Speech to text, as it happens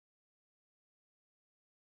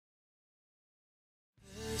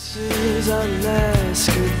This is our last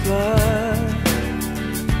goodbye.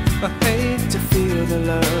 I hate to feel the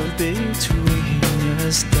love between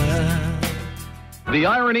us die. The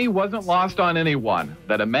irony wasn't lost on anyone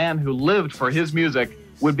that a man who lived for his music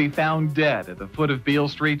would be found dead at the foot of Beale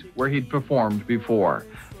Street where he'd performed before.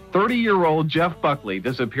 30-year-old Jeff Buckley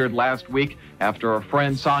disappeared last week after a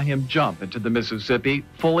friend saw him jump into the Mississippi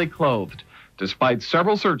fully clothed. Despite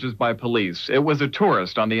several searches by police, it was a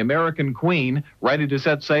tourist on the American Queen ready to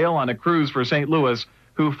set sail on a cruise for St. Louis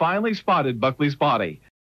who finally spotted Buckley's body.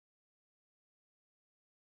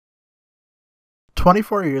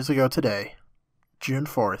 24 years ago today, June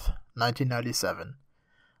 4th, 1997,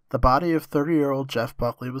 the body of 30-year-old Jeff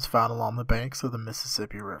Buckley was found along the banks of the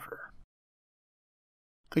Mississippi River.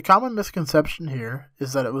 The common misconception here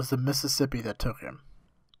is that it was the Mississippi that took him.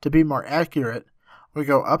 To be more accurate, we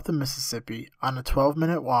go up the Mississippi on a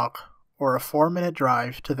 12-minute walk or a 4-minute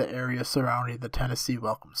drive to the area surrounding the Tennessee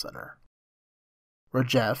Welcome Center, where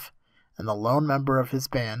Jeff and the lone member of his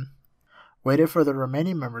band waited for the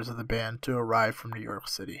remaining members of the band to arrive from New York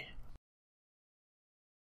City.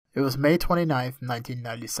 It was May 29,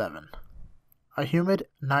 1997, a humid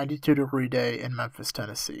 92-degree day in Memphis,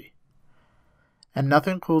 Tennessee, and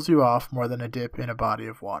nothing cools you off more than a dip in a body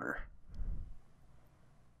of water.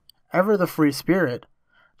 Ever the free spirit,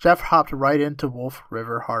 Jeff hopped right into Wolf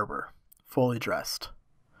River Harbor, fully dressed.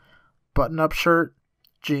 Button-up shirt,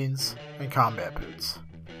 jeans, and combat boots.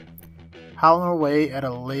 Howling away at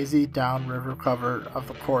a lazy downriver cover of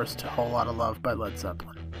the chorus to Whole Lotta Love by Led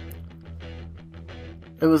Zeppelin.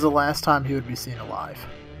 It was the last time he would be seen alive.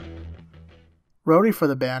 Roadie for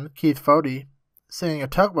the band, Keith Fody, singing A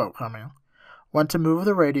Tugboat Coming, went to move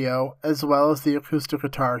the radio as well as the acoustic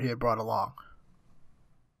guitar he had brought along.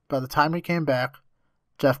 By the time he came back,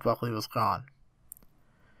 Jeff Buckley was gone.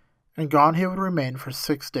 And gone he would remain for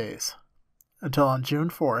 6 days, until on June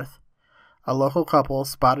 4th, a local couple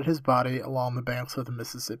spotted his body along the banks of the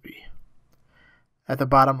Mississippi, at the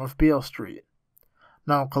bottom of Beale Street,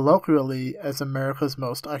 known colloquially as America's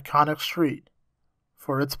most iconic street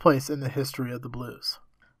for its place in the history of the blues.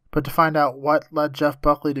 But to find out what led Jeff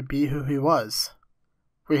Buckley to be who he was,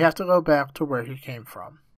 we have to go back to where he came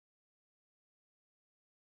from.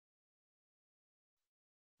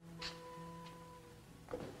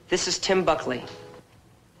 This is Tim Buckley.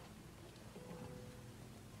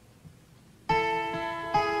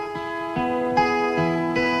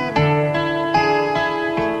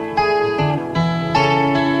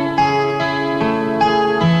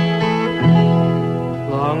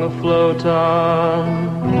 Long afloat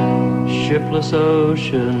on shipless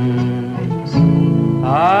oceans,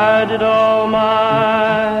 I did all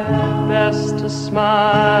my best to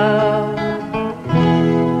smile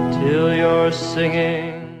till you're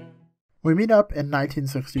singing. We meet up in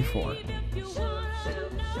 1964.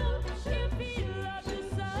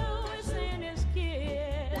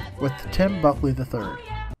 With Tim Buckley III,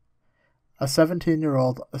 a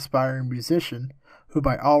 17-year-old aspiring musician who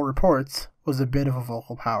by all reports was a bit of a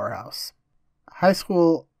vocal powerhouse. High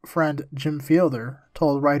school friend Jim Fielder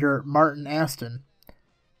told writer Martin Aston,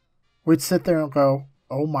 "We'd sit there and go,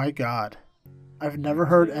 oh my God, I've never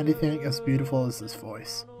heard anything as beautiful as this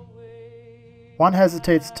voice." One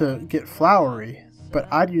hesitates to get flowery, but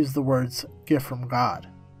I'd use the words gift from God.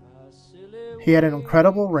 He had an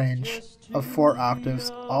incredible range of 4 octaves,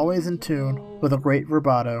 always in tune, with a great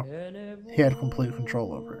vibrato he had complete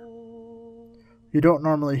control over. You don't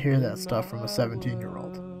normally hear that stuff from a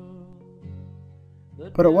 17-year-old.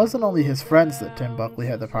 But it wasn't only his friends that Tim Buckley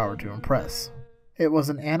had the power to impress. It was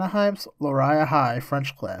in Anaheim's Laurier High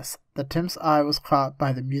French class that Tim's eye was caught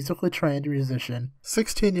by the musically trained musician,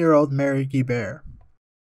 16-year-old Mary Guibert.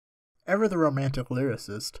 Ever the romantic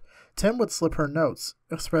lyricist, Tim would slip her notes,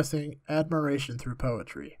 expressing admiration through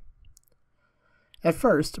poetry. At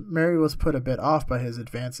first, Mary was put a bit off by his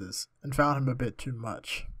advances, and found him a bit too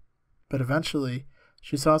much. But eventually,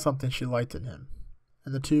 she saw something she liked in him,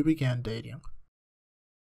 and the two began dating.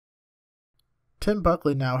 Tim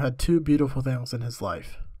Buckley now had 2 beautiful things in his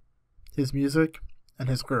life, his music and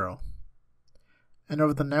his girl. And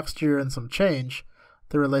over the next year and some change,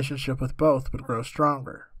 the relationship with both would grow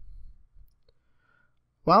stronger.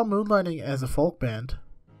 While moonlighting as a folk band,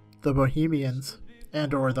 the Bohemians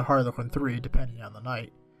and or the Harlequin Three, depending on the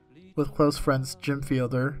night, with close friends Jim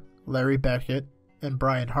Fielder, Larry Beckett, and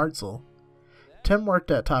Brian Hartzell, Tim worked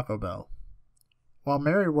at Taco Bell, while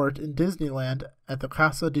Mary worked in Disneyland at the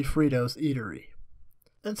Casa de Fritos eatery.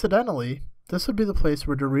 Incidentally, this would be the place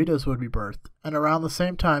where Doritos would be birthed, and around the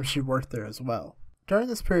same time she worked there as well. During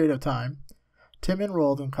this period of time, Tim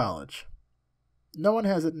enrolled in college. No one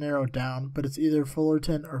has it narrowed down, but it's either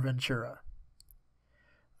Fullerton or Ventura.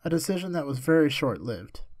 a decision that was very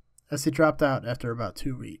short-lived, as he dropped out after about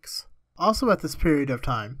 2 weeks. Also at this period of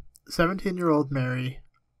time, 17-year-old Mary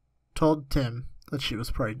told Tim that she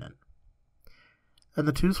was pregnant, and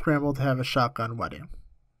the two scrambled to have a shotgun wedding,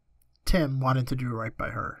 Tim wanting to do right by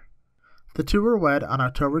her. The two were wed on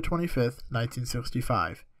October 25th,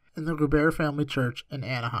 1965, in the Goubert family church in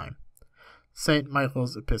Anaheim, St.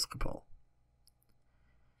 Michael's Episcopal.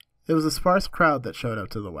 It was a sparse crowd that showed up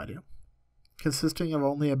to the wedding, consisting of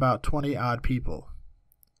only about 20-odd people.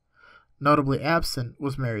 Notably absent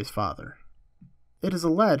was Mary's father. It is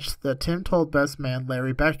alleged that Tim told best man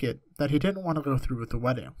Larry Beckett that he didn't want to go through with the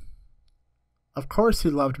wedding. Of course he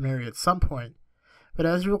loved Mary at some point, but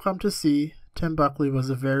as you will come to see, Tim Buckley was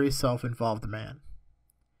a very self-involved man.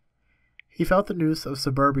 He felt the noose of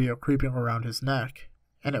suburbia creeping around his neck,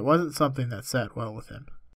 and it wasn't something that sat well with him.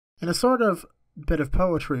 In a sort of bit of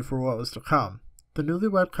poetry for what was to come, the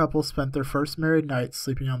newlywed couple spent their first married night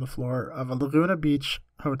sleeping on the floor of a Laguna Beach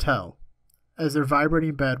hotel, as their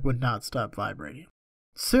vibrating bed would not stop vibrating.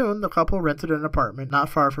 Soon, the couple rented an apartment not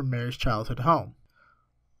far from Mary's childhood home,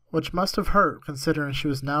 which must have hurt considering she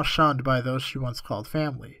was now shunned by those she once called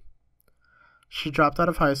family. She dropped out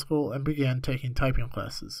of high school and began taking typing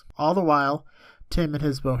classes. All the while, Tim and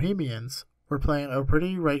his Bohemians were playing a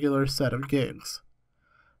pretty regular set of gigs,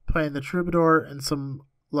 playing the Troubadour and some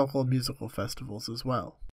local musical festivals as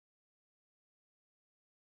well.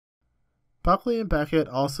 Buckley and Beckett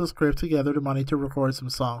also scraped together the money to record some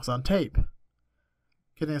songs on tape,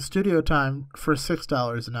 getting studio time for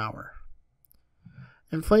 $6 an hour.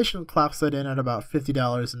 Inflation clocks that in at about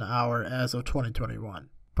 $50 an hour as of 2021.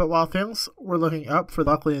 But while things were looking up for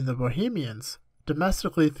Buckley and the Bohemians,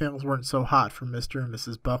 domestically things weren't so hot for Mr. and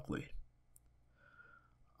Mrs. Buckley.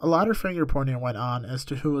 A lot of finger-pointing went on as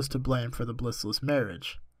to who was to blame for the blissless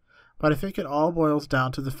marriage, but I think it all boils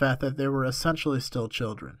down to the fact that they were essentially still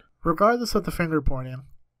children. Regardless of the finger-pointing,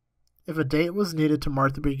 if a date was needed to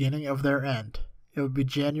mark the beginning of their end, it would be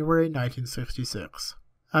January 1966.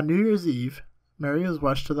 On New Year's Eve, Mary was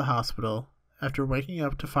rushed to the hospital after waking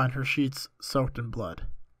up to find her sheets soaked in blood.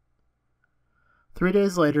 3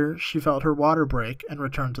 days later, she felt her water break and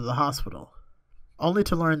returned to the hospital, only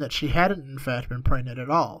to learn that she hadn't in fact been pregnant at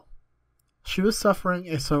all. She was suffering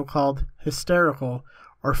a so-called hysterical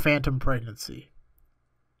or phantom pregnancy.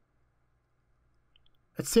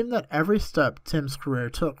 It seemed that every step Tim's career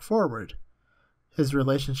took forward, his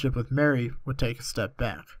relationship with Mary would take a step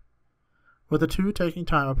back, with the two taking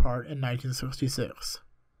time apart in 1966,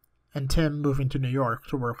 and Tim moving to New York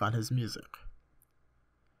to work on his music.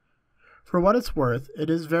 For what it's worth, it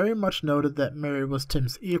is very much noted that Mary was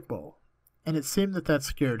Tim's equal, and it seemed that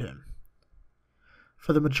scared him.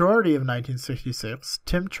 For the majority of 1966,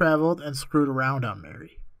 Tim traveled and screwed around on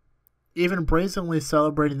Mary, even brazenly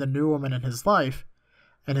celebrating the new woman in his life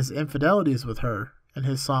and his infidelities with her in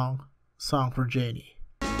his song for Janie.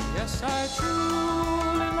 Yes, I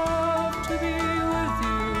truly love to be with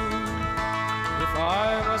you. If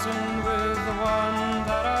I wasn't with the one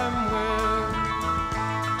that I'm with.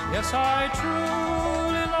 Yes, I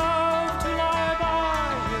truly love to lie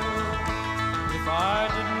by you. If I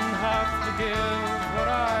didn't have to give what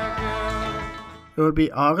I give. It would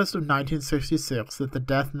be August of 1966 that the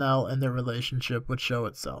death knell in their relationship would show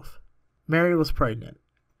itself. Mary was pregnant,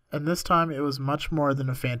 and this time it was much more than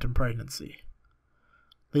a phantom pregnancy,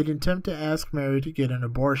 leading Tim to ask Mary to get an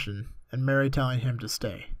abortion, and Mary telling him to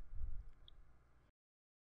stay.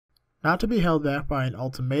 Not to be held back by an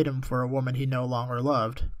ultimatum for a woman he no longer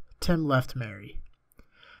loved, Tim left Mary,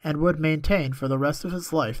 and would maintain for the rest of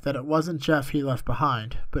his life that it wasn't Jeff he left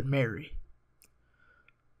behind, but Mary.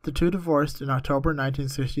 The two divorced in October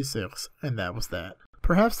 1966, and that was that.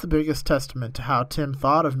 Perhaps the biggest testament to how Tim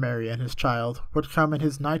thought of Mary and his child would come in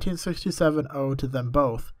his 1967 ode to them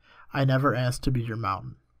both, I Never Asked to Be Your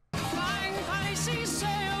Mountain. Flying high sea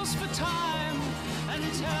sails for time and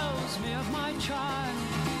tells me of my child.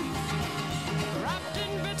 Wrapped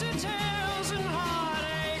in bitter tales and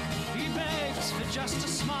heartache, he begs for just a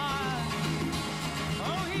smile.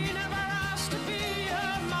 Oh, he never asked to be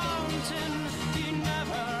a mountain, he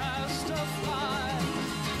never asked to fly.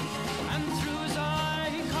 And through his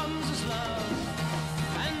eye comes his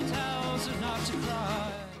love and tells it not to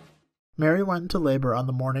cry. Mary went into labor on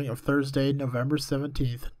the morning of Thursday, November 17,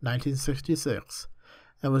 1966,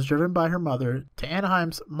 and was driven by her mother to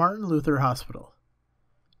Anaheim's Martin Luther Hospital.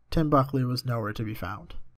 Tim Buckley was nowhere to be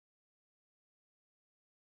found.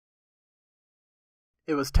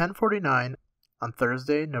 It was 10:49 on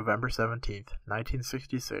Thursday, November 17,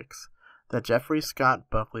 1966, that Jeffrey Scott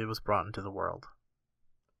Buckley was brought into the world.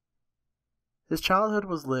 His childhood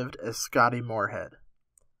was lived as Scotty Moorhead,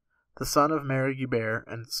 the son of Mary Guibert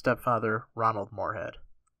and stepfather Ronald Moorhead.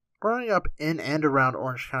 Growing up in and around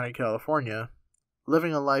Orange County, California,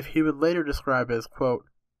 living a life he would later describe as, quote,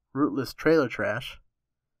 rootless trailer trash,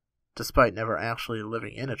 despite never actually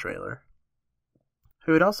living in a trailer,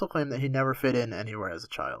 he would also claim that he never fit in anywhere as a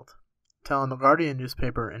child, telling the Guardian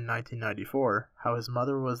newspaper in 1994 how his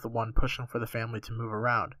mother was the one pushing for the family to move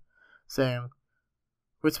around, saying,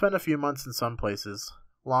 "We'd spend a few months in some places,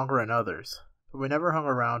 longer in others, but we never hung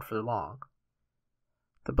around for long.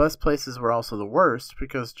 The best places were also the worst,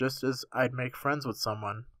 because just as I'd make friends with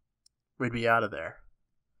someone, we'd be out of there.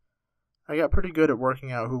 I got pretty good at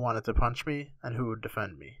working out who wanted to punch me and who would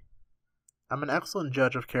defend me. I'm an excellent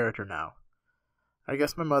judge of character now. I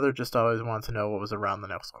guess my mother just always wanted to know what was around the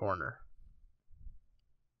next corner."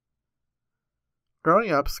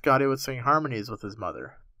 Growing up, Scotty would sing harmonies with his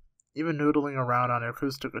mother, even noodling around on an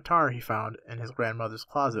acoustic guitar he found in his grandmother's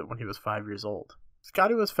closet when he was 5 years old.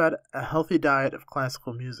 Scotty was fed a healthy diet of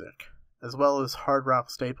classical music, as well as hard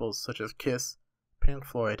rock staples such as Kiss, Pink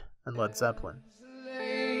Floyd, and Led Zeppelin.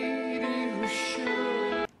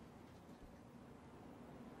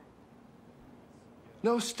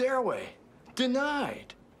 No stairway.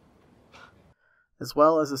 Denied. As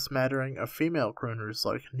well as a smattering of female crooners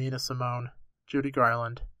like Nina Simone, Judy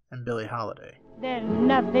Garland, and Billie Holiday. There's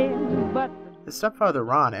nothing but... His stepfather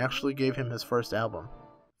Ron actually gave him his first album,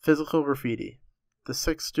 Physical Graffiti, the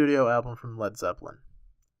sixth studio album from Led Zeppelin.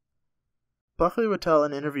 Buckley would tell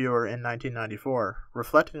an interviewer in 1994,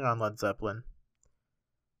 reflecting on Led Zeppelin,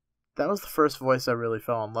 "That was the first voice I really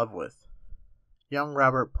fell in love with. Young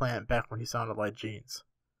Robert Plant back when he sounded like Jeans.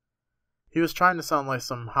 He was trying to sound like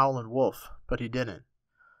some howlin' wolf, but he didn't.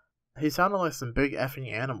 He sounded like some big effing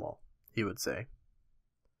animal," he would say.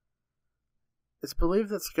 It's believed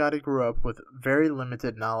that Scotty grew up with very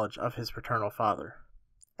limited knowledge of his paternal father,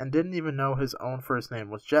 and didn't even know his own first name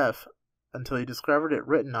was Jeff until he discovered it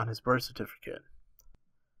written on his birth certificate.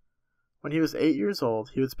 When he was 8 years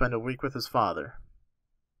old, he would spend a week with his father,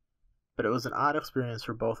 but it was an odd experience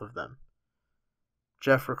for both of them,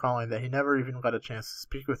 Jeff recalling that he never even got a chance to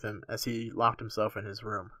speak with him as he locked himself in his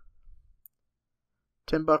room.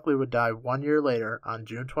 Tim Buckley would die 1 year later on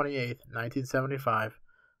June 28, 1975,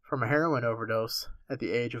 from a heroin overdose at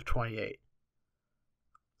the age of 28.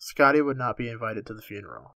 Scotty would not be invited to the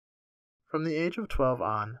funeral. From the age of 12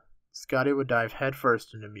 on, Scotty would dive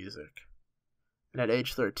headfirst into music, and at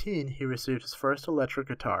age 13 he received his first electric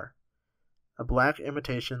guitar, a black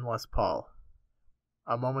imitation Les Paul,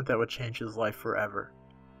 a moment that would change his life forever.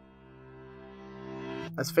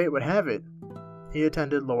 As fate would have it, he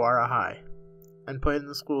attended Loara High, and played in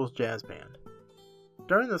the school's jazz band.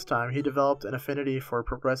 During this time, he developed an affinity for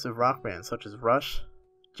progressive rock bands such as Rush,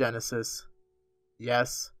 Genesis,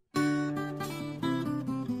 Yes,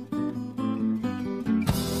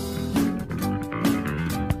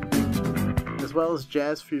 as well as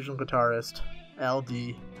jazz fusion guitarist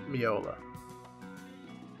L.D. Miola.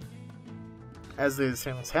 As these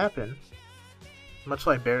things happen, much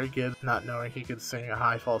like Barry Gibb not knowing he could sing a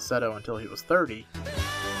high falsetto until he was 30,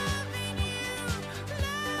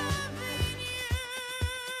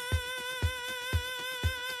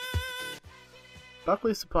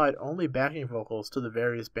 Buckley supplied only backing vocals to the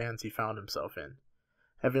various bands he found himself in,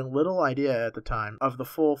 having little idea at the time of the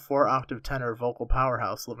full 4-octave tenor vocal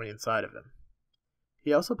powerhouse living inside of him.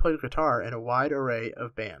 He also played guitar in a wide array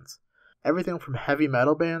of bands, everything from heavy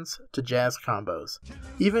metal bands to jazz combos,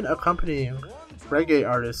 even accompanying reggae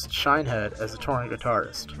artist Shinehead as a touring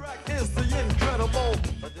guitarist.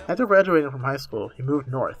 After graduating from high school, he moved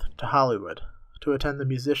north to Hollywood to attend the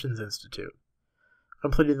Musicians Institute,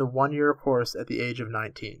 completing the 1-year course at the age of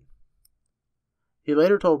 19. He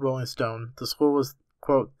later told Rolling Stone the school was,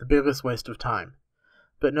 quote, the biggest waste of time,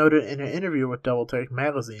 but noted in an interview with Double Take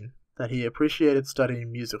magazine that he appreciated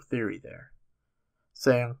studying music theory there,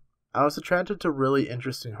 saying, "I was attracted to really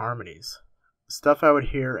interesting harmonies, stuff I would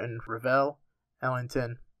hear in Ravel,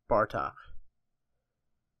 Ellington, Bartok."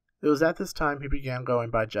 It was at this time he began going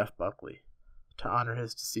by Jeff Buckley, to honor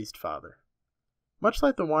his deceased father. Much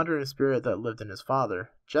like the wandering spirit that lived in his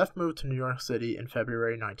father, Jeff moved to New York City in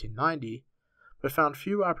February 1990, but found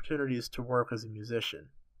few opportunities to work as a musician.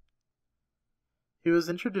 He was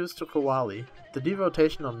introduced to Qawwali, the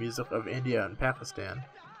devotional music of India and Pakistan,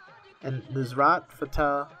 and Nusrat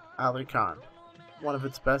Fateh Ali Khan, one of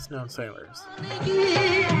its best-known singers.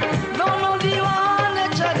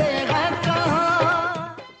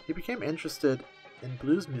 He became interested in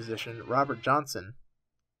blues musician Robert Johnson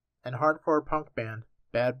and hardcore punk band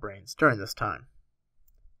Bad Brains during this time.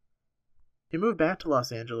 He moved back to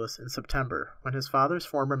Los Angeles in September when his father's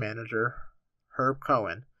former manager, Herb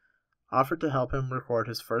Cohen, offered to help him record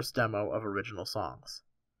his first demo of original songs.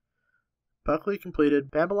 Buckley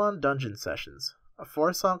completed Babylon Dungeon Sessions, a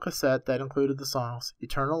 4-song cassette that included the songs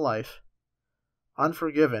Eternal Life,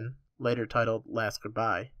 Unforgiven, later titled Last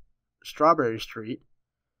Goodbye, Strawberry Street,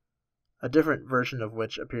 a different version of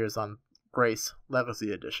which appears on Grace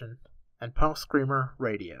Legacy Edition, and Punk Screamer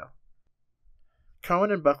Radio.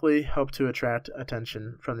 Cohen and Buckley hoped to attract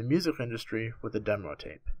attention from the music industry with a demo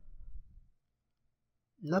tape.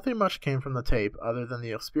 Nothing much came from the tape other than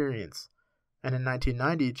the experience, and in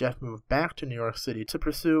 1990 Jeff moved back to New York City to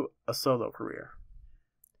pursue a solo career.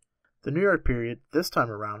 The New York period, this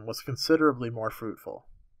time around, was considerably more fruitful.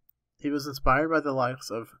 He was inspired by the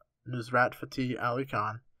likes of Nusrat Fateh Ali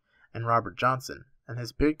Khan and Robert Johnson, and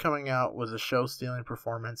his big coming out was a show-stealing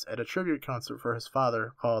performance at a tribute concert for his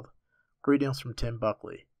father called Greetings from Tim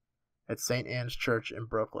Buckley at St. Anne's Church in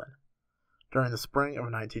Brooklyn during the spring of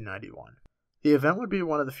 1991. The event would be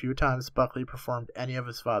one of the few times Buckley performed any of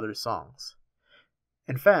his father's songs.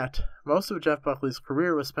 In fact, most of Jeff Buckley's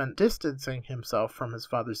career was spent distancing himself from his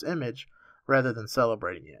father's image rather than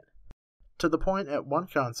celebrating it. To the point at one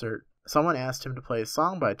concert, someone asked him to play a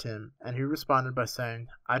song by Tim, and he responded by saying,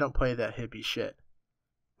 "I don't play that hippie shit."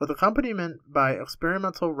 With accompaniment by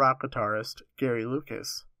experimental rock guitarist Gary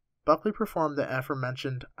Lucas, Buckley performed the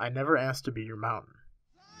aforementioned I Never Asked to Be Your Mountain.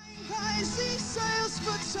 Icy sails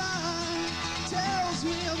for time, tells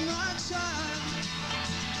me of my child.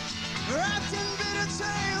 Wrapped in bitter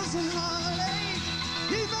tales and marmalade,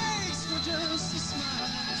 he begs for just a smile.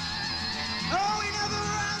 Oh, he never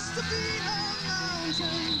asked to be a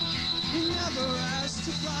mountain, he never asked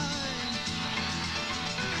to fly.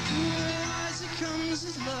 Where Isaac comes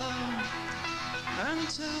his love and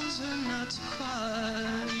tells her not to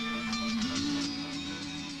cry.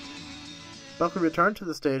 Buckley returned to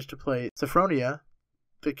the stage to play Sophronia,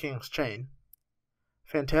 The King's Chain,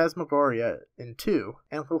 Phantasmagoria in 2,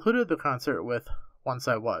 and concluded the concert with Once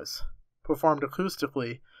I Was, performed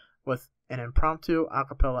acoustically with an impromptu a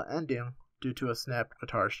cappella ending due to a snapped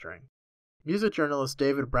guitar string. Music journalist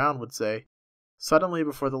David Brown would say, "Suddenly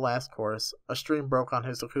before the last chorus, a string broke on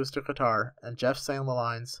his acoustic guitar, and Jeff sang the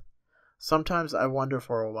lines, 'Sometimes I wonder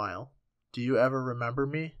for a while, do you ever remember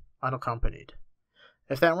me?' unaccompanied.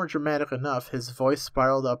 If that weren't dramatic enough, his voice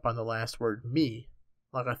spiraled up on the last word, me,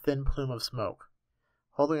 like a thin plume of smoke,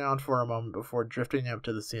 holding on for a moment before drifting up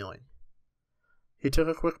to the ceiling. He took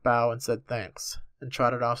a quick bow and said thanks, and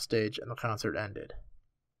trotted off stage, and the concert ended.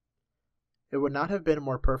 It would not have been a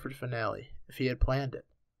more perfect finale if he had planned it.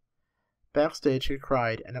 Backstage he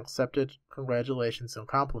cried and accepted congratulations and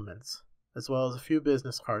compliments, as well as a few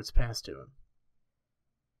business cards passed to him.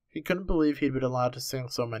 He couldn't believe he'd been allowed to sing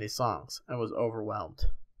so many songs, and was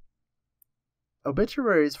overwhelmed.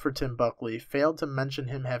 Obituaries for Tim Buckley failed to mention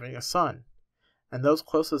him having a son, and those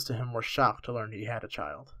closest to him were shocked to learn he had a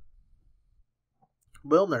child.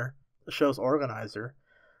 Wilner, the show's organizer,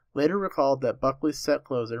 later recalled that Buckley's set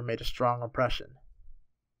closer made a strong impression.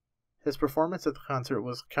 His performance at the concert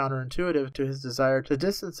was counterintuitive to his desire to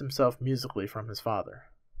distance himself musically from his father.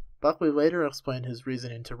 Buckley later explained his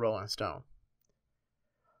reasoning to Rolling Stone.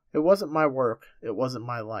 "It wasn't my work, it wasn't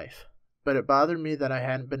my life, but it bothered me that I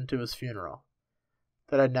hadn't been to his funeral,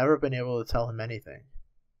 that I'd never been able to tell him anything.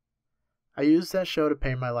 I used that show to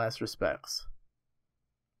pay my last respects."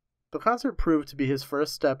 The concert proved to be his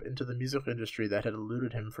first step into the music industry that had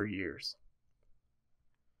eluded him for years.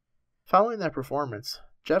 Following that performance,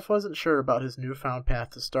 Jeff wasn't sure about his newfound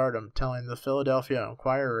path to stardom, telling the Philadelphia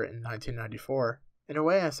Inquirer in 1994, "In a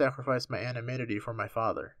way I sacrificed my anonymity for my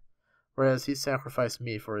father, whereas he sacrificed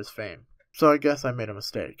me for his fame. So I guess I made a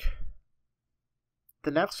mistake."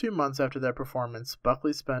 The next few months after that performance,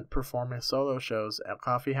 Buckley spent performing solo shows at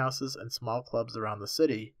coffee houses and small clubs around the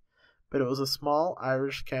city, but it was a small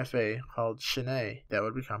Irish cafe called Shanae that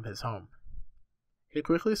would become his home. He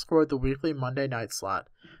quickly scored the weekly Monday night slot,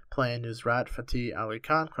 playing Nusrat Fateh Ali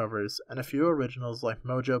Khan covers and a few originals like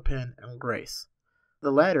Mojo Pin and Grace,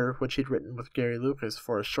 the latter which he'd written with Gary Lucas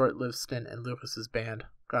for a short-lived stint in Lucas's band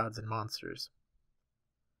Gods and Monsters.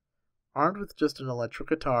 Armed with just an electric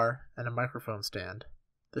guitar and a microphone stand,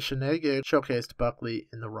 the Shanae gig showcased Buckley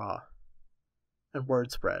in the raw. And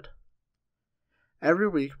word spread. Every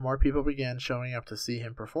week, more people began showing up to see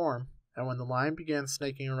him perform, and when the line began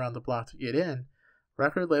snaking around the block to get in,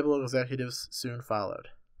 record label executives soon followed.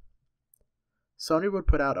 Sony would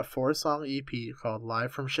put out a 4-song EP called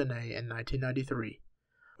Live from Shanae in 1993,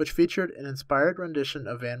 which featured an inspired rendition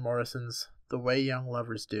of Van Morrison's The Way Young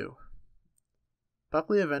Lovers Do.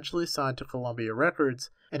 Buckley eventually signed to Columbia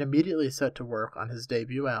Records and immediately set to work on his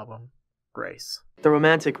debut album, Grace. The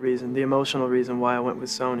romantic reason, the emotional reason why I went with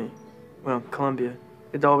Sony, well, Columbia,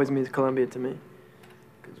 It always means Columbia to me.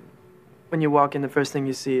 'Cause when you walk in, the first thing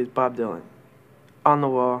you see is Bob Dylan. On the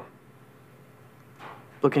wall.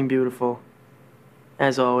 Looking beautiful.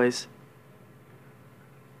 As always.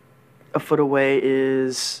 A foot away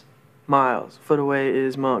is Miles. A foot away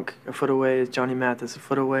is Monk. A foot away is Johnny Mathis. A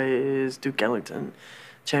foot away is Duke Ellington.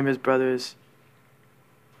 Chambers Brothers.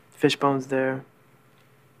 Fishbone's there.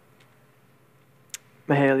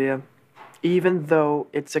 Mahalia. Even though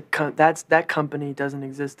it's that company doesn't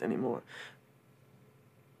exist anymore.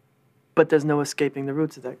 But there's no escaping the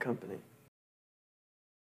roots of that company.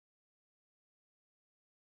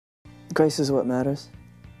 Grace is what matters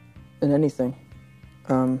in anything,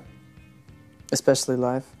 especially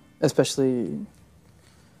life, especially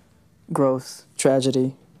growth,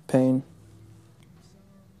 tragedy, pain,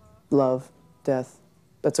 love, death.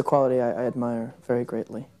 That's a quality I admire very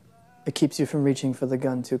greatly. It keeps you from reaching for the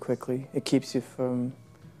gun too quickly. It keeps you from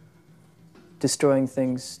destroying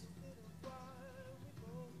things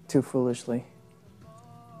too foolishly.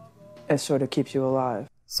 It sort of keeps you alive.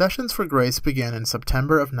 Sessions for Grace began in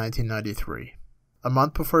September of 1993, a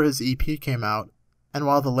month before his EP came out, and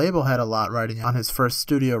while the label had a lot riding on his first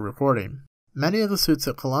studio recording, many of the suits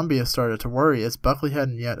at Columbia started to worry as Buckley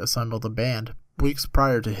hadn't yet assembled a band weeks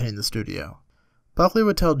prior to hitting the studio. Buckley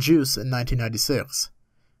would tell Juice in 1996,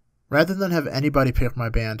 "Rather than have anybody pick my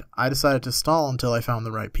band, I decided to stall until I found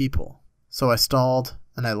the right people. So I stalled,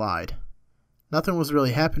 and I lied. Nothing was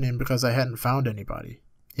really happening because I hadn't found anybody,"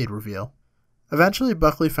 he'd reveal. Eventually,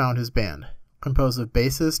 Buckley found his band, composed of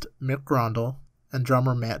bassist Mick Grondel and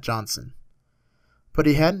drummer Matt Johnson. But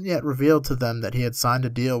he hadn't yet revealed to them that he had signed a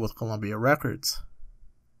deal with Columbia Records.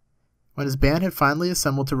 When his band had finally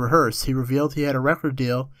assembled to rehearse, he revealed he had a record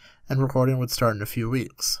deal and recording would start in a few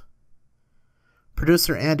weeks.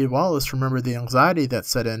 Producer Andy Wallace remembered the anxiety that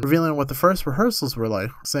set in, revealing what the first rehearsals were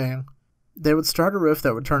like, saying, "They would start a riff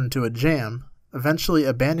that would turn into a jam, eventually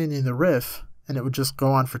abandoning the riff, and it would just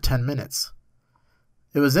go on for 10 minutes.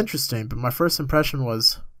 It was interesting, but my first impression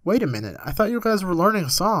was, wait a minute, I thought you guys were learning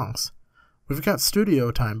songs. We've got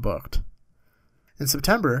studio time booked." In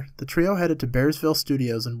September, the trio headed to Bearsville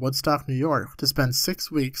Studios in Woodstock, New York to spend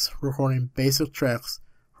 6 weeks recording basic tracks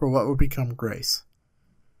for what would become Grace.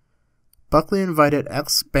 Buckley invited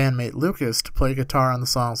ex-bandmate Lucas to play guitar on the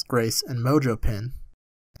songs Grace and Mojo Pin,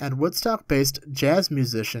 and Woodstock-based jazz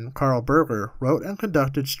musician Carl Berger wrote and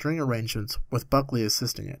conducted string arrangements with Buckley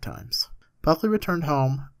assisting at times. Buckley returned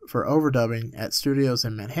home for overdubbing at studios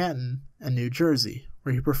in Manhattan and New Jersey,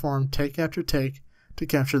 where he performed take after take to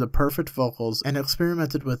capture the perfect vocals and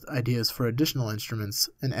experimented with ideas for additional instruments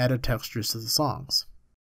and added textures to the songs.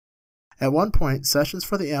 At one point, sessions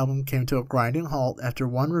for the album came to a grinding halt after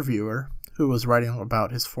one reviewer, who was writing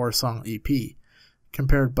about his 4-song EP,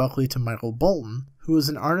 compared Buckley to Michael Bolton, who was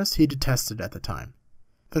an artist he detested at the time.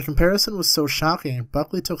 The comparison was so shocking,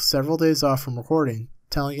 Buckley took several days off from recording,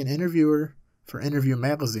 telling an interviewer for Interview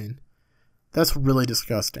magazine, "That's really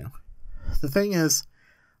disgusting. The thing is,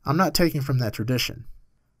 I'm not taking from that tradition."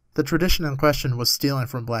 The tradition in question was stealing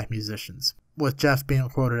from black musicians, with Jeff being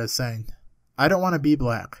quoted as saying, "I don't want to be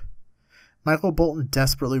black. Michael Bolton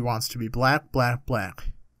desperately wants to be black, black,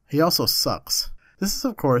 black. He also sucks." This is,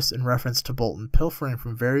 of course, in reference to Bolton pilfering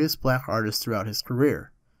from various black artists throughout his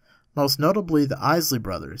career, most notably the Isley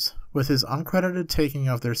Brothers, with his uncredited taking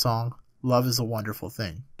of their song, "Love is a Wonderful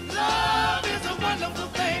Thing." Love is a wonderful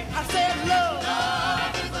thing. I said love.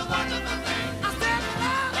 Love is a wonderful thing. I said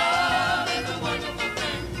love. Love is a wonderful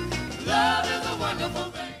thing. Love is a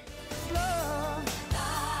wonderful thing. Love.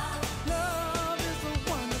 Love is a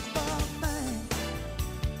wonderful thing.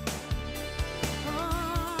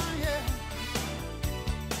 Oh, yeah.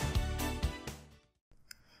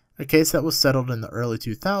 A case that was settled in the early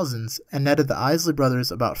 2000s and netted the Isley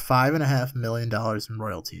Brothers about $5.5 million in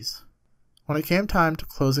royalties. When it came time to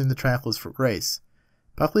closing the track list for Grace,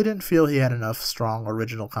 Buckley didn't feel he had enough strong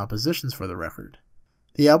original compositions for the record.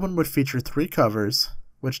 The album would feature 3 covers,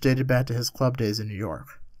 which dated back to his club days in New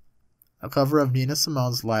York. A cover of Nina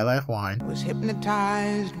Simone's Lilac Wine, Was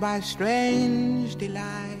hypnotized by strange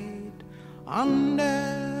delight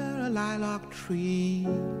under a lilac tree.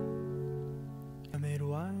 I made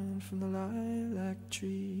wine from the lilac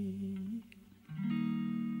tree.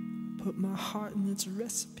 Put my heart in its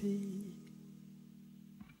recipe.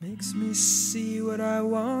 Makes me see what I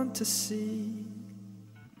want to see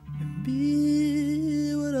and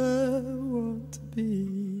be what I want to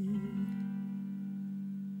be.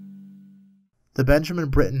 the Benjamin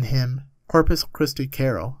Britten hymn Corpus Christi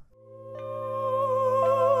Carol,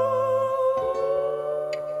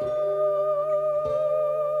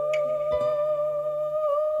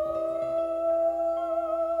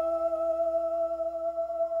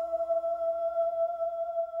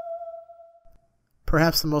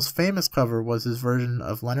 Perhaps the most famous cover was his version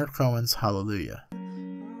of Leonard Cohen's Hallelujah.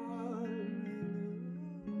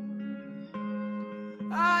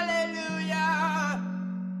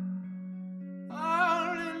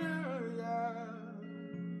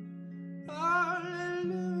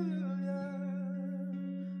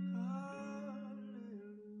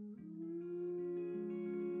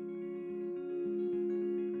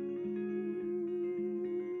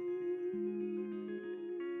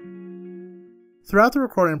 Throughout the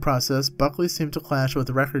recording process, Buckley seemed to clash with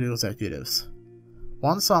record executives.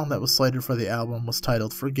 One song that was slated for the album was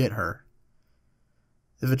titled Forget Her,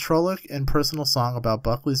 the vitriolic and personal song about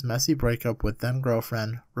Buckley's messy breakup with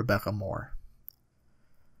then-girlfriend Rebecca Moore.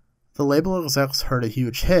 The label execs heard a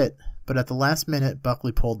huge hit, but at the last minute,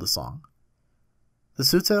 Buckley pulled the song. The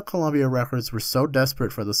suits at Columbia Records were so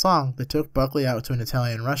desperate for the song, they took Buckley out to an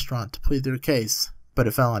Italian restaurant to plead their case, but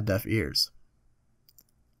it fell on deaf ears.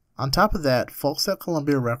 On top of that, folks at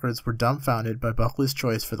Columbia Records were dumbfounded by Buckley's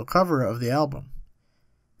choice for the cover of the album.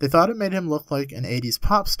 They thought it made him look like an 80s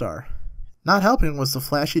pop star. Not helping was the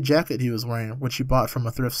flashy jacket he was wearing, which he bought from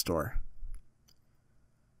a thrift store.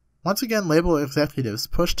 Once again, label executives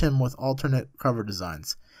pushed him with alternate cover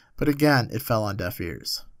designs, but again it fell on deaf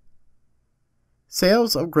ears.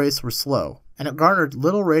 Sales of Grace were slow, and it garnered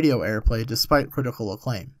little radio airplay despite critical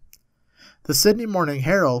acclaim. The Sydney Morning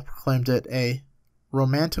Herald proclaimed it a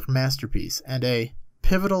romantic masterpiece and a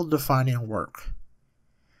pivotal defining work.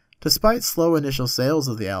 Despite slow initial sales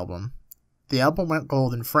of the album went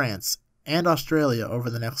gold in France and Australia over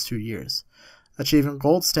the next 2 years, achieving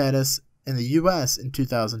gold status in the US in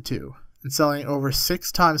 2002 and selling over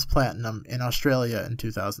 6 times platinum in Australia in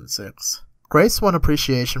 2006. Grace won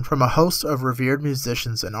appreciation from a host of revered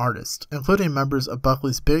musicians and artists, including members of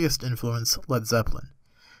Buckley's biggest influence, Led Zeppelin.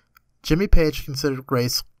 Jimmy Page considered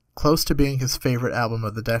Grace close to being his favorite album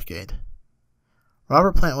of the decade.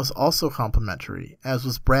 Robert Plant was also complimentary, as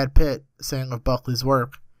was Brad Pitt, saying of Buckley's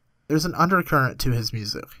work, "There's an undercurrent to his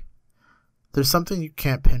music. There's something you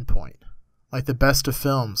can't pinpoint, like the best of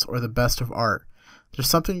films or the best of art. There's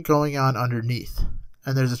something going on underneath,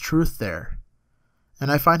 and there's a truth there.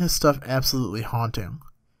 And I find his stuff absolutely haunting.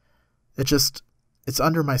 It's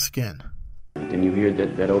under my skin." And you hear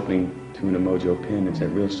that opening tune of Mojo Pin, it's that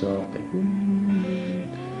real soft,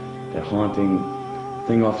 that haunting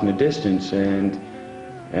thing off in the distance, and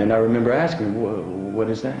I remember asking her, what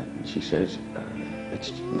is that? And she says, that's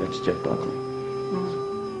Jeff Buckley.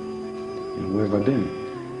 And where have I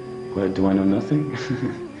been? What, do I know nothing?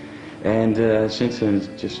 And since then, it's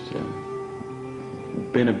just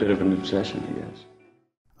been a bit of an obsession, I guess.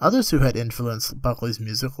 Others who had influenced Buckley's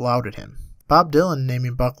music lauded him. Bob Dylan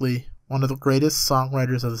naming Buckley one of the greatest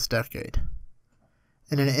songwriters of this decade.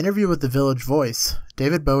 In an interview with The Village Voice,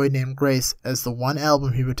 David Bowie named Grace as the one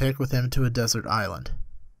album he would take with him to a desert island.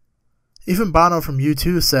 Even Bono from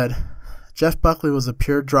U2 said, "Jeff Buckley was a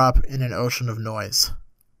pure drop in an ocean of noise."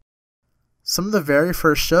 Some of the very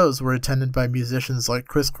first shows were attended by musicians like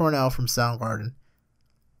Chris Cornell from Soundgarden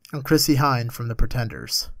and Chrissie Hynde from The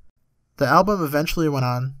Pretenders. The album eventually went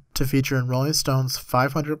on to feature in Rolling Stone's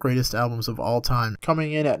 500 Greatest Albums of All Time,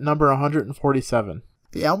 coming in at number 147.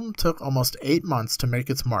 The album took almost 8 months to make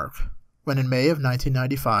its mark, when in May of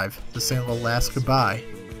 1995, the single Last Goodbye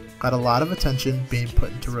got a lot of attention, being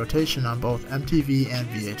put into rotation on both MTV and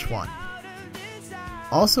VH1.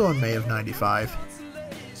 Also in May of 95,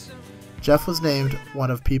 Jeff was named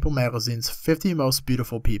one of People magazine's 50 Most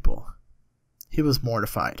Beautiful People. He was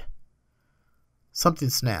mortified. Something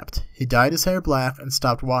snapped. He dyed his hair black and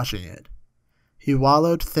stopped washing it. He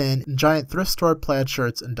wallowed thin in giant thrift store plaid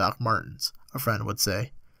shirts and Doc Martens, a friend would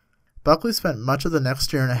say. Buckley spent much of the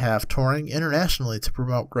next year and a half touring internationally to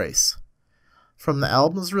promote Grace. From the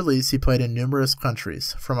album's release, he played in numerous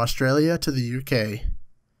countries, from Australia to the UK,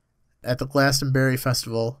 at the Glastonbury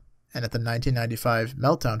Festival, and at the 1995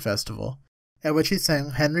 Meltdown Festival, at which he sang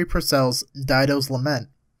Henry Purcell's Dido's Lament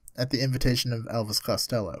at the invitation of Elvis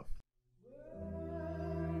Costello.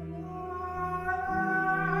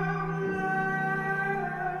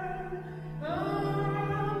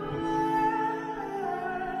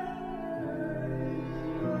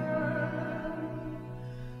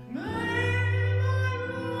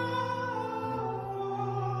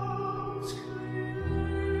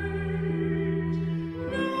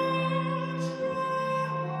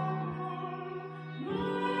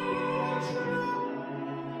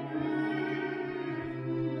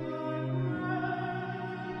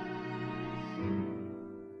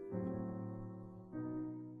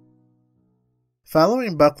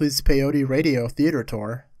 Following Buckley's Peyote Radio Theater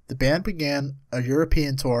Tour, the band began a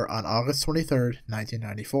European tour on August 23,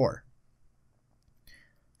 1994.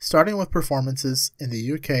 starting with performances in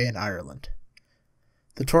the UK and Ireland.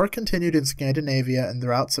 The tour continued in Scandinavia, and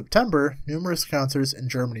throughout September, numerous concerts in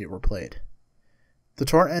Germany were played. The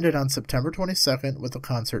tour ended on September 22nd with a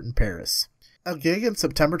concert in Paris. A gig on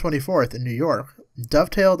September 24th in New York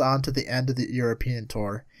dovetailed on to the end of the European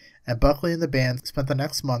tour, and Buckley and the band spent the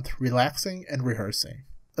next month relaxing and rehearsing.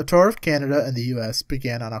 A tour of Canada and the US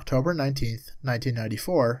began on October 19,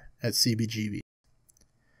 1994 at CBGB.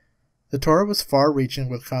 The tour was far-reaching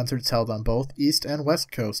with concerts held on both east and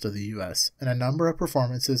west coast of the US and a number of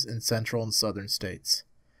performances in central and southern states.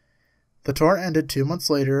 The tour ended 2 months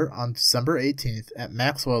later on December 18th at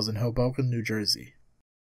Maxwell's in Hoboken, New Jersey.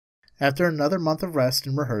 After another month of rest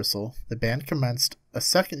and rehearsal, the band commenced a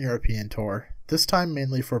second European tour, this time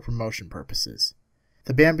mainly for promotion purposes.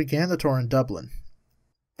 The band began the tour in Dublin,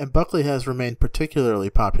 and Buckley has remained particularly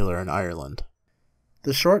popular in Ireland.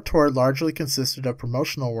 The short tour largely consisted of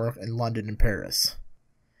promotional work in London and Paris.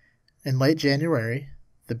 In late January,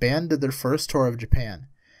 the band did their first tour of Japan,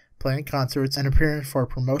 playing concerts and appearing for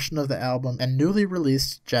promotion of the album and newly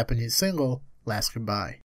released Japanese single, Last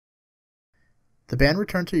Goodbye. The band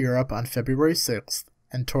returned to Europe on February 6th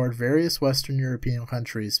and toured various Western European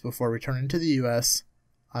countries before returning to the US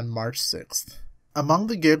on March 6th. Among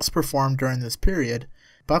the gigs performed during this period,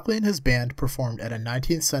 Buckley and his band performed at a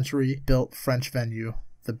 19th century-built French venue,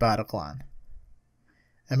 the Bataclan.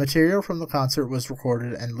 And material from the concert was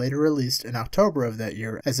recorded and later released in October of that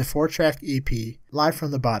year as a 4-track EP, Live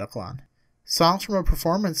from the Bataclan. Songs from a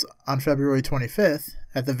performance on February 25th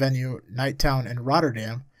at the venue Nighttown in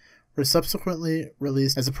Rotterdam were subsequently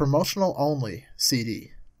released as a promotional-only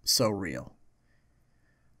CD, So Real.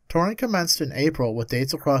 Touring commenced in April with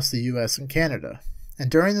dates across the US and Canada, and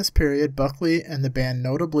during this period, Buckley and the band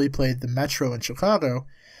notably played the Metro in Chicago,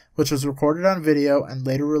 which was recorded on video and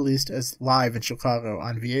later released as Live in Chicago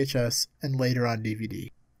on VHS and later on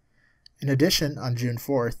DVD. In addition, on June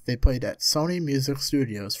 4th, they played at Sony Music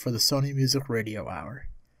Studios for the Sony Music Radio Hour.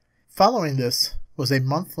 Following this was a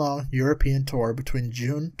month-long European tour between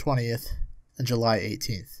June 20th and July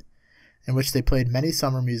 18th, in which they played many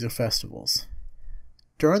summer music festivals.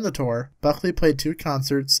 During the tour, Buckley played 2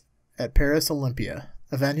 concerts at Paris Olympia,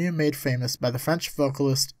 a venue made famous by the French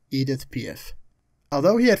vocalist Edith Piaf.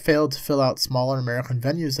 Although he had failed to fill out smaller American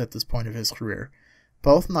venues at this point of his career,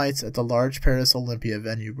 both nights at the large Paris Olympia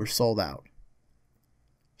venue were sold out.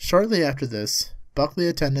 Shortly after this, Buckley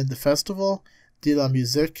attended the Festival de la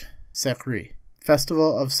Musique Sacrée,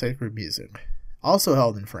 Festival of Sacred Music, also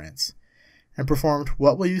held in France, and performed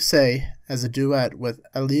What Will You Say as a duet with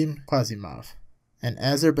Alim Quasimov, an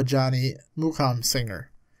Azerbaijani muqam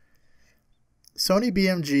singer. Sony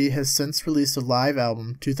BMG has since released a live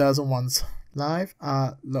album, 2001's Live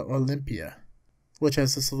à l'Olympia, which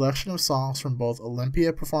has a selection of songs from both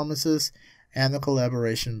Olympia performances and the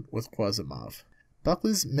collaboration with Quasimov.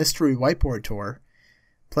 Buckley's Mystery Whiteboard Tour,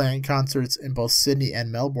 playing concerts in both Sydney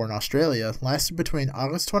and Melbourne, Australia, lasted between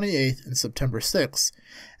August 28th and September 6th,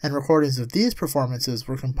 and recordings of these performances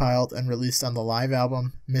were compiled and released on the live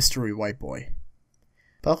album Mystery White Boy.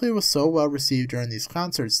 Buckley was so well received during these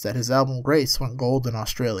concerts that his album Grace went gold in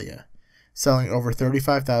Australia, selling over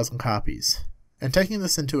 35,000 copies. And taking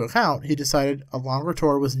this into account, he decided a longer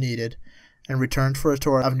tour was needed and returned for a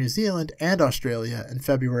tour of New Zealand and Australia in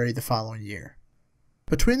February the following year.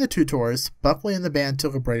 Between the 2 tours, Buckley and the band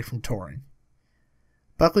took a break from touring.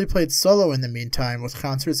 Buckley played solo in the meantime with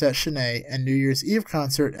concerts at Chennai and New Year's Eve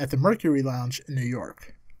concert at the Mercury Lounge in New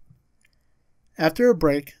York. After a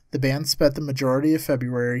break, the band spent the majority of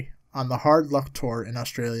February on the Hard Luck Tour in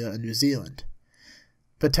Australia and New Zealand,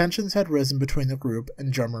 but tensions had risen between the group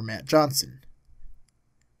and drummer Matt Johnson.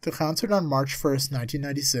 The concert on March 1st,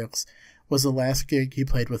 1996 was the last gig he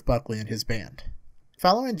played with Buckley and his band.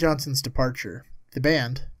 Following Johnson's departure, the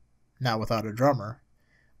band, now without a drummer,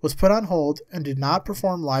 was put on hold and did not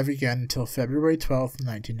perform live again until February 12,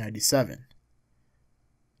 1997.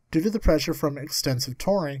 Due to the pressure from extensive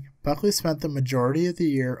touring, Buckley spent the majority of the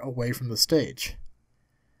year away from the stage.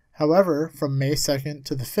 However, from May 2nd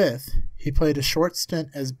to the 5th, he played a short stint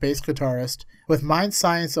as bass guitarist with Mind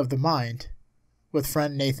Science of the Mind with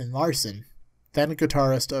friend Nathan Larson, then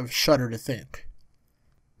guitarist of Shudder to Think.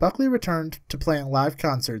 Buckley returned to playing live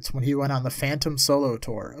concerts when he went on the Phantom Solo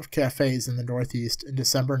Tour of cafes in the Northeast in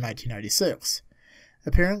December 1996,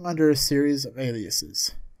 appearing under a series of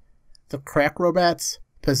aliases: The Crack Robats,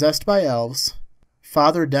 Possessed by Elves,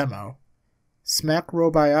 Father Demo, Smack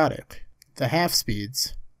Robiotic, The Half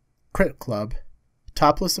Speeds, Crit Club,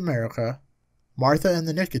 Topless America, Martha and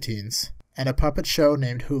the Nicotines, and a puppet show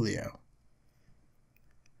named Julio.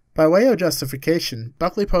 By way of justification,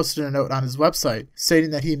 Buckley posted a note on his website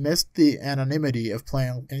stating that he missed the anonymity of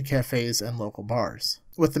playing in cafes and local bars,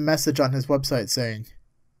 with the message on his website saying,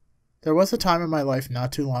 "There was a time in my life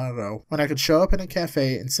not too long ago when I could show up in a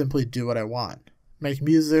cafe and simply do what I want, make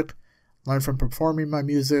music, learn from performing my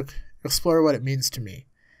music, explore what it means to me,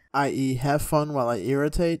 i.e. have fun while I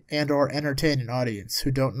irritate and or entertain an audience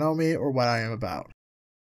who don't know me or what I am about.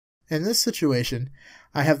 In this situation,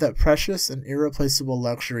 I have that precious and irreplaceable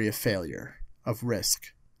luxury of failure, of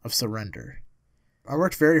risk, of surrender. I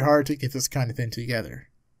worked very hard to get this kind of thing together,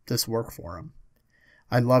 this work forum.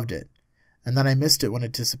 I loved it, and then I missed it when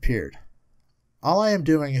it disappeared. All I am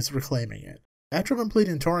doing is reclaiming it." After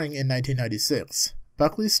completing touring in 1996,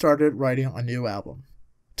 Buckley started writing a new album,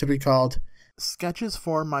 to be called Sketches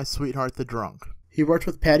for My Sweetheart the Drunk. He worked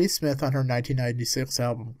with Patti Smith on her 1996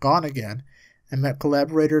 album Gone Again, and met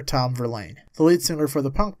collaborator Tom Verlaine, the lead singer for the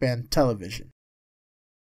punk band Television.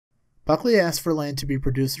 Buckley asked Verlaine to be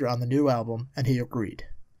producer on the new album, and he agreed.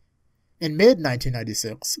 In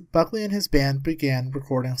mid-1996, Buckley and his band began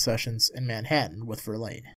recording sessions in Manhattan with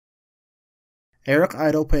Verlaine. Eric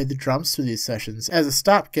Idle played the drums to these sessions as a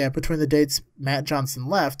stopgap between the dates Matt Johnson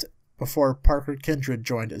left before Parker Kindred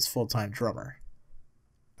joined as full-time drummer.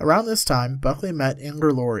 Around this time, Buckley met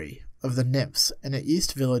Inger Laurie of the Nymphs in an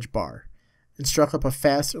East Village bar, and struck up a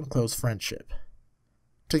fast and close friendship.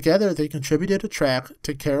 Together they contributed a track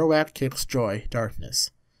to Kerouac Kicks Joy,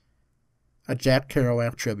 Darkness, a Jack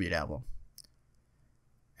Kerouac tribute album.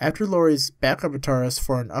 After Laurie's backup guitarist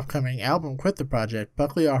for an upcoming album quit the project,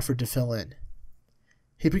 Buckley offered to fill in.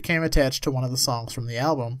 He became attached to one of the songs from the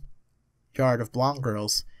album, Yard of Blonde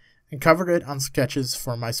Girls, and covered it on Sketches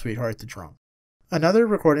for My Sweetheart the Drunk. Another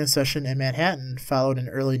recording session in Manhattan followed in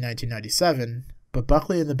early 1997, but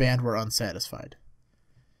Buckley and the band were unsatisfied.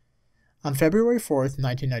 On February 4th,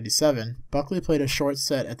 1997, Buckley played a short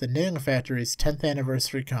set at the Knitting Factory's 10th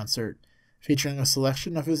anniversary concert, featuring a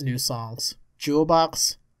selection of his new songs, Jewel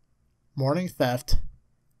Box, Morning Theft,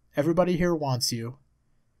 Everybody Here Wants You,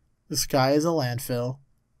 The Sky is a Landfill,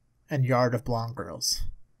 and Yard of Blonde Girls.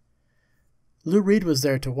 Lou Reed was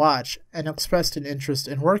there to watch and expressed an interest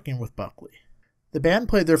in working with Buckley. The band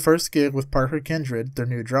played their first gig with Parker Kindred, their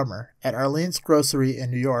new drummer, at Arlene's Grocery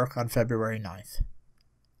in New York on February 9th.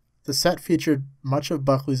 The set featured much of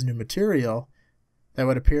Buckley's new material that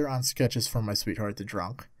would appear on Sketches for My Sweetheart the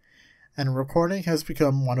Drunk, and a recording has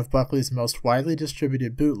become one of Buckley's most widely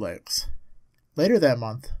distributed bootlegs. Later that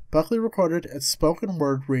month, Buckley recorded a spoken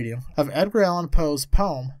word reading of Edgar Allan Poe's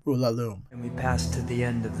poem, Ulalume. And we passed to the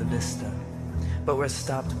end of the vista, but we're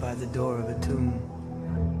stopped by the door of a tomb.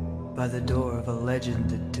 By the door of a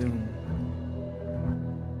legended tomb.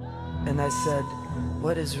 And I said,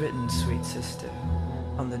 "What is written, sweet sister,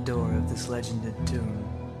 on the door of this legended tomb?"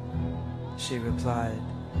 She replied,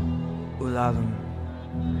 "Ulalum,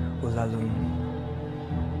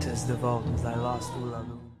 Ulalum, 'tis the vault of thy lost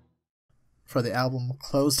Ulalum." For the album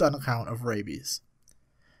Closed on Account of Rabies.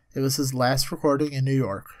 It was his last recording in New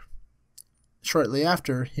York. Shortly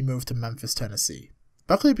after, he moved to Memphis, Tennessee.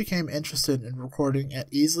 Buckley became interested in recording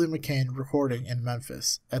at Easley McCain Recording in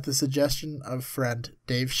Memphis at the suggestion of friend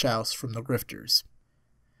Dave Schaus from the Grifters.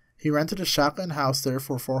 He rented a shotgun house there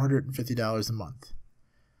for $450 a month,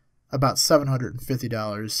 about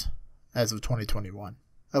 $750 as of 2021,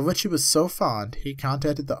 of which he was so fond he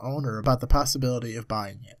contacted the owner about the possibility of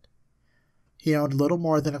buying it. He owned little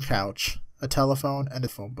more than a couch, a telephone, and a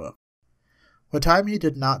phone book. What time he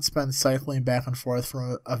did not spend cycling back and forth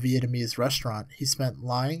from a Vietnamese restaurant, he spent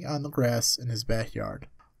lying on the grass in his backyard,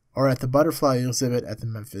 or at the butterfly exhibit at the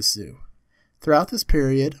Memphis Zoo. Throughout this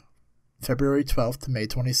period, February 12th to May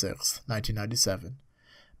 26th, 1997,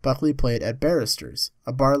 Buckley played at Barrister's,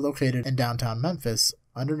 a bar located in downtown Memphis,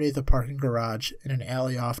 underneath a parking garage in an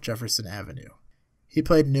alley off Jefferson Avenue. He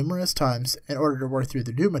played numerous times in order to work through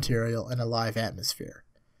the new material in a live atmosphere.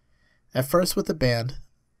 At first with the band,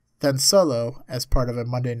 then solo as part of a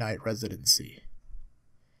Monday night residency.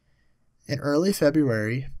 In early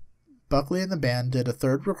February, Buckley and the band did a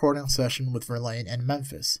third recording session with Verlaine in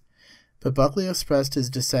Memphis, but Buckley expressed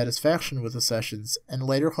his dissatisfaction with the sessions and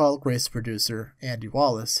later called Grace producer Andy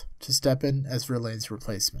Wallace to step in as Verlaine's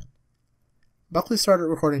replacement. Buckley started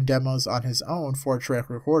recording demos on his own 4-track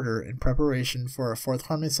recorder in preparation for a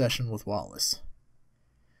forthcoming session with Wallace.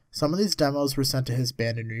 Some of these demos were sent to his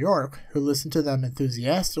band in New York, who listened to them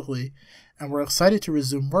enthusiastically and were excited to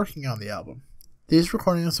resume working on the album. These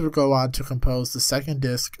recordings would go on to compose the second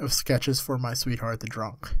disc of Sketches for My Sweetheart the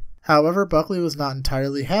Drunk. However, Buckley was not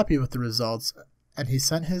entirely happy with the results, and he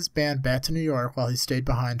sent his band back to New York while he stayed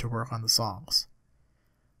behind to work on the songs.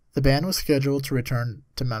 The band was scheduled to return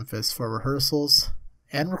to Memphis for rehearsals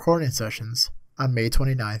and recording sessions on May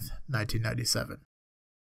 29, 1997.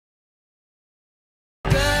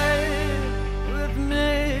 Stay with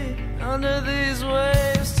me under these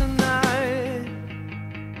waves tonight.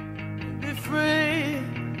 Be free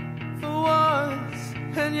for once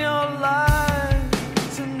in your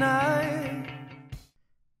life tonight.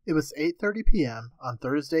 It was 8:30 p.m. on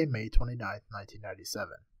Thursday, May 29, 1997.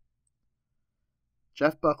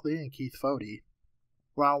 Jeff Buckley and Keith Fody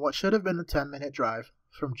were on what should have been a 10-minute drive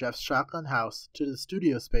from Jeff's shotgun house to the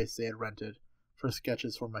studio space they had rented for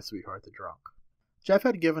sketches for My Sweetheart the Drunk. Jeff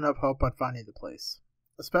had given up hope on finding the place,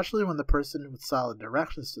 especially when the person with solid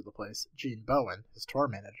directions to the place, Gene Bowen, his tour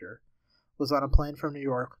manager, was on a plane from New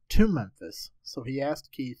York to Memphis, so he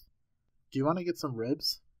asked Keith, "Do you want to get some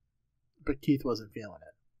ribs?" But Keith wasn't feeling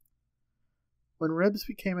it. When ribs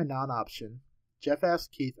became a non-option, Jeff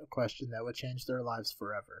asked Keith a question that would change their lives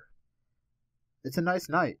forever. "It's a nice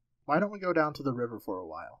night. Why don't we go down to the river for a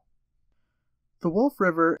while?" The Wolf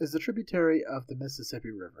River is a tributary of the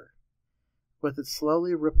Mississippi River. With its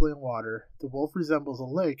slowly rippling water, the Wolf resembles a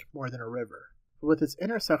lake more than a river. But with its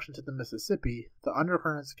intersection to the Mississippi, the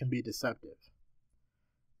undercurrents can be deceptive.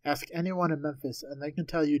 Ask anyone in Memphis and they can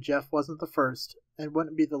tell you Jeff wasn't the first and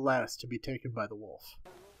wouldn't be the last to be taken by the wolf.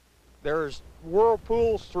 There's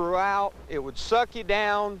whirlpools throughout. It would suck you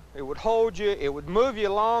down. It would hold you. It would move you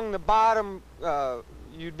along the bottom.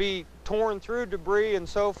 You'd be torn through debris and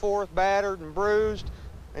so forth, battered and bruised.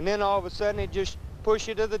 And then all of a sudden it'd just push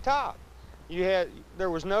you to the top. There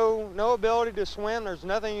was no ability to swim. There's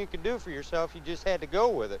nothing you could do for yourself. You just had to go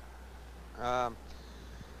with it.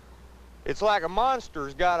 It's like a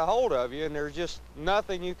monster's got a hold of you and there's just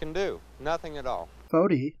nothing you can do. Nothing at all.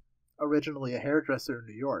 Fody, originally a hairdresser in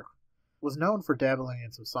New York, was known for dabbling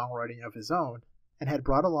in some songwriting of his own and had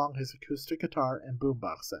brought along his acoustic guitar and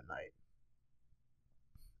boombox that night.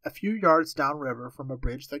 A few yards downriver from a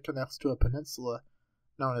bridge that connects to a peninsula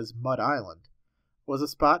known as Mud Island was a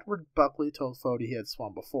spot where Buckley told Fody he had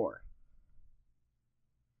swum before.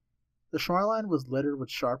 The shoreline was littered with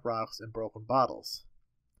sharp rocks and broken bottles.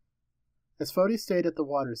 As Fody stayed at the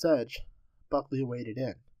water's edge, Buckley waded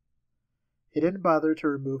in. He didn't bother to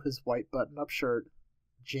remove his white button-up shirt,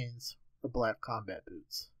 jeans, or black combat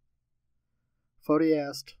boots. Fody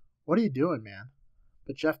asked, "What are you doing, man?"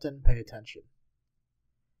 But Jeff didn't pay attention.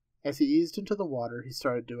 As he eased into the water, he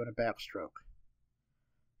started doing a backstroke.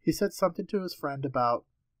 He said something to his friend about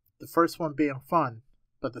the first one being fun,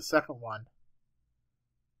 but the second one...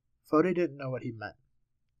 Fody didn't know what he meant.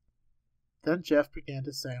 Then Jeff began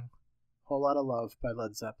to sing Whole Lotta Love by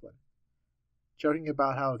Led Zeppelin, joking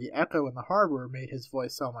about how the echo in the harbor made his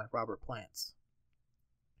voice sound like Robert Plant's.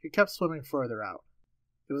 He kept swimming further out.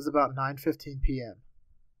 It was about 9:15 p.m.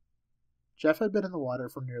 Jeff had been in the water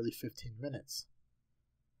for nearly 15 minutes.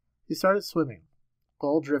 He started swimming,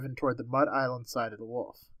 goal-driven toward the Mud Island side of the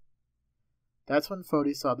Wolf. That's when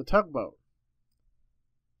Fody saw the tugboat.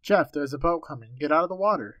 "Jeff, there's a boat coming. Get out of the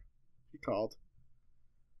water," he called.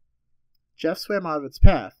 Jeff swam out of its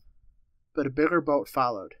path, but a bigger boat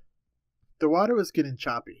followed. The water was getting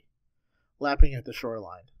choppy, lapping at the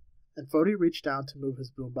shoreline, and Fody reached down to move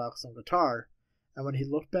his boombox and guitar, and when he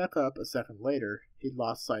looked back up a second later, he'd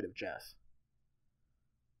lost sight of Jeff.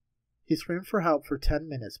 He screamed for help for 10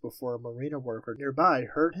 minutes before a marina worker nearby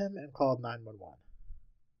heard him and called 911.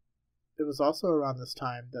 It was also around this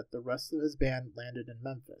time that the rest of his band landed in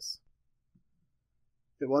Memphis.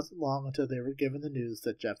 It wasn't long until they were given the news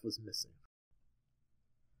that Jeff was missing.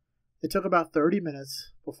 It took about 30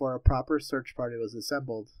 minutes before a proper search party was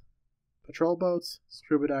assembled. Patrol boats,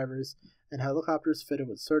 scuba divers, and helicopters fitted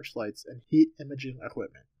with searchlights and heat imaging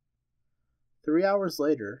equipment. 3 hours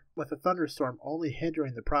later, with a thunderstorm only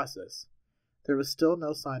hindering the process, there was still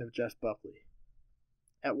no sign of Jeff Buckley.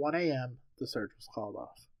 At 1 a.m., the search was called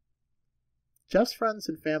off. Jeff's friends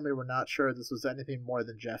and family were not sure this was anything more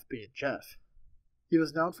than Jeff being Jeff. He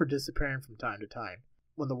was known for disappearing from time to time,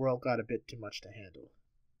 when the world got a bit too much to handle.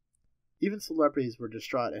 Even celebrities were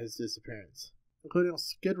distraught at his disappearance, including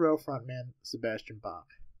Skid Row frontman Sebastian Bach.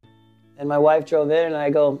 And my wife drove in and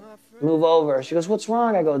I go, "Move over." She goes, "What's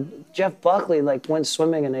wrong?" I go, "Jeff Buckley went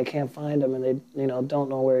swimming and they can't find him and they don't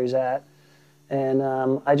know where he's at." And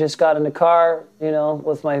I just got in the car,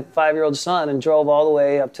 with my 5-year-old son and drove all the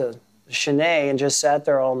way up to Chennai and just sat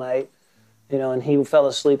there all night, and he fell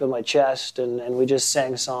asleep in my chest and we just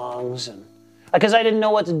sang songs. And because I didn't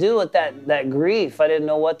know what to do with that grief. I didn't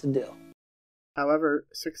know what to do. However,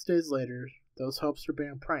 6 days later, those hopes for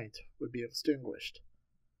being pranked would be extinguished.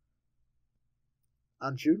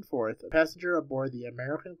 On June 4th, a passenger aboard the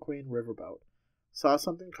American Queen riverboat saw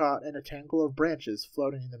something caught in a tangle of branches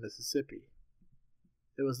floating in the Mississippi.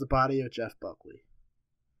 It was the body of Jeff Buckley.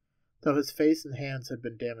 Though his face and hands had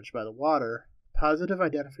been damaged by the water, positive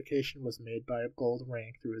identification was made by a gold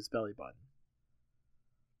ring through his belly button.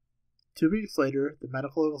 2 weeks later, the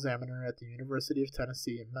medical examiner at the University of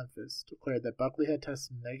Tennessee in Memphis declared that Buckley had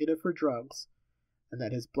tested negative for drugs and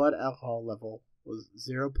that his blood alcohol level was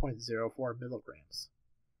 0.04 milligrams,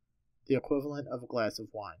 the equivalent of a glass of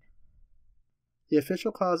wine. The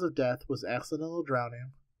official cause of death was accidental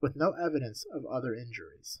drowning, with no evidence of other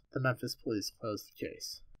injuries. The Memphis police closed the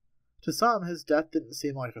case. To some, his death didn't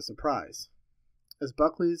seem like a surprise. As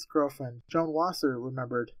Buckley's girlfriend, Joan Wasser,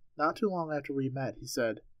 remembered, not too long after we met, he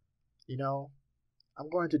said, "You know, I'm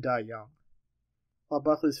going to die young." While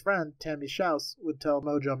Buckley's friend, Tammy Schaus, would tell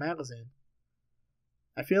Mojo magazine,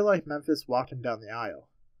 "I feel like Memphis walked him down the aisle,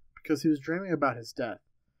 because he was dreaming about his death,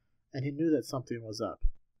 and he knew that something was up,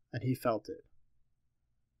 and he felt it."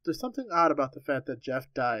 There's something odd about the fact that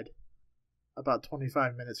Jeff died about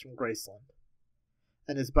 25 minutes from Graceland,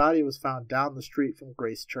 and his body was found down the street from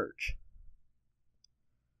Grace Church.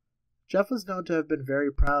 Jeff was known to have been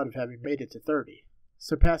very proud of having made it to 30,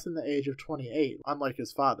 surpassing the age of 28, unlike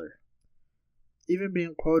his father, even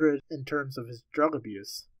being quoted in terms of his drug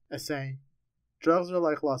abuse as saying, "Drugs are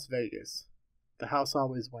like Las Vegas. The house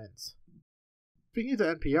always wins." Speaking to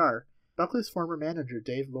NPR, Buckley's former manager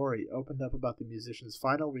Dave Laurie opened up about the musician's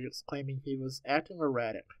final weeks, claiming he was acting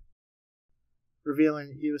erratic,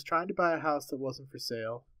 revealing he was trying to buy a house that wasn't for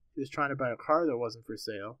sale, he was trying to buy a car that wasn't for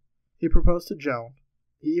sale, he proposed to Joan,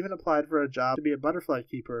 he even applied for a job to be a butterfly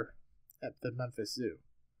keeper at the Memphis Zoo.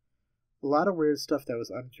 A lot of weird stuff that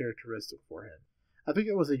was uncharacteristic for him. I think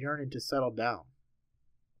it was a yearning to settle down.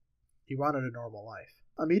 He wanted a normal life.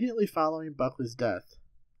 Immediately following Buckley's death,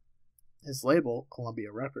 his label,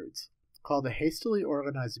 Columbia Records, called a hastily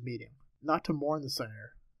organized meeting, not to mourn the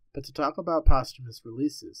singer, but to talk about posthumous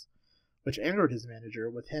releases, which angered his manager,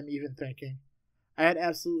 with him even thinking, "I had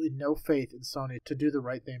absolutely no faith in Sony to do the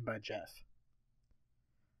right thing by Jeff."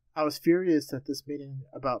 I was furious that this meeting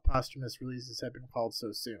about posthumous releases had been called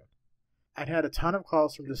so soon. I'd had a ton of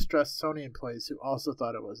calls from distressed Sony employees who also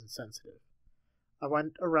thought it was insensitive. I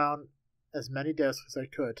went around as many desks as I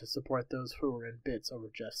could to support those who were in bits over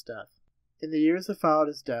Jeff's death. In the years that followed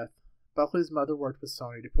his death, Buckley's mother worked with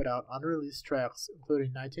Sony to put out unreleased tracks,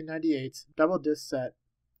 including 1998's double disc set,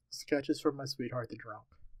 Sketches from My Sweetheart the Drunk,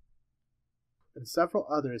 and several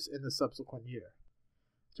others in the subsequent year.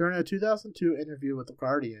 During a 2002 interview with The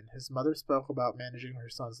Guardian, his mother spoke about managing her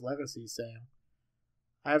son's legacy, saying,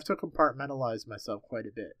 "I have to compartmentalize myself quite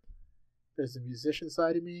a bit. There's the musician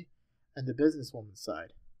side of me, and the businesswoman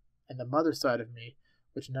side, and the mother side of me,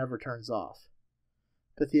 which never turns off.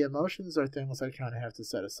 But the emotions are things I kind of have to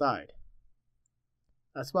set aside.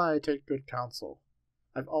 That's why I take good counsel.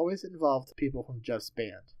 I've always involved people from Jeff's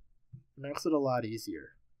band. It makes it a lot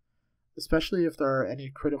easier, especially if there are any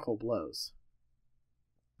critical blows.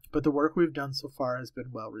 But the work we've done so far has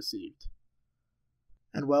been well received."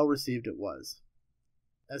 And well received it was.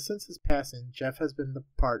 As since his passing, Jeff has been the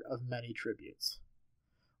part of many tributes.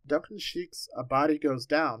 Duncan Sheik's A Body Goes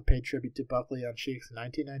Down paid tribute to Buckley on Sheik's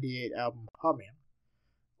 1998 album Humming,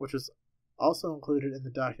 which was also included in the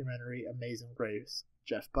documentary Amazing Grace,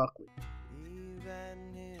 Jeff Buckley.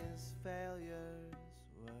 Even his failures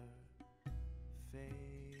were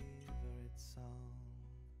favorite songs.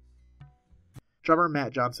 Drummer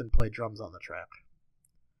Matt Johnson played drums on the track.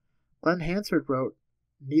 Glenn Hansard wrote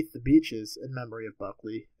 "'Neath the Beaches" in memory of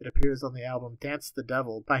Buckley. It appears on the album Dance the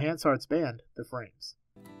Devil by Hansard's band, The Frames.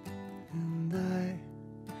 And I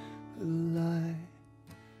will lie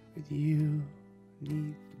with you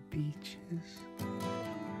 'neath the beaches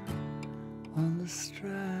on the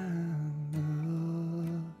strand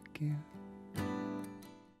again.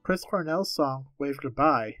 Chris Cornell's song Wave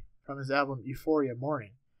Goodbye from his album Euphoria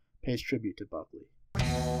Morning pays tribute to Buckley.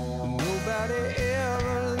 Nobody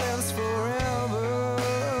ever lives forever,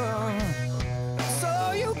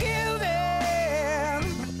 so you give in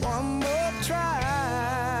one more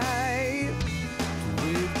try to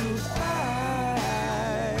wave goodbye.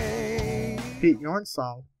 Pete Yorn's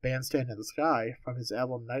song Bandstand in the Sky from his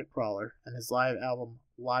album Nightcrawler and his live album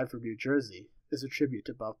Live from New Jersey is a tribute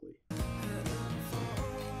to Buckley.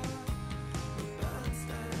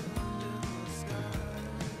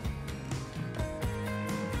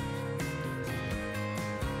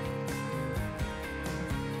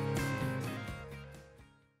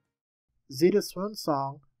 Zeta Swoon's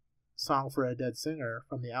song, Song for a Dead Singer,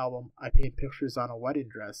 from the album I Paint Pictures on a Wedding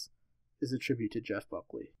Dress, is a tribute to Jeff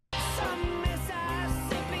Buckley.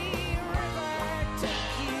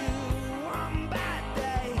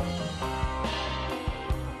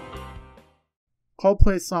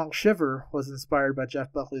 Coldplay's song Shiver was inspired by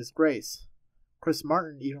Jeff Buckley's Grace, Chris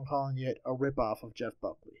Martin even calling it a ripoff of Jeff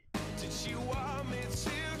Buckley. Did you want me to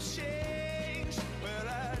change? Well,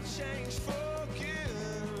 I changed for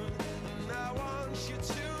good. And I want you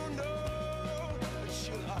to know that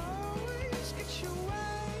you'll always get your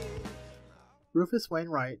way. Rufus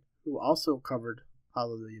Wainwright, who also covered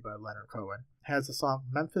Hallelujah by Leonard Cohen, has the song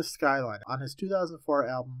Memphis Skyline on his 2004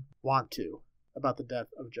 album Want To, about the death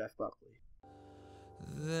of Jeff Buckley.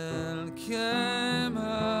 Then came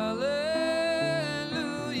hallelujah,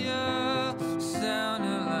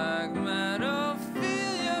 sounding like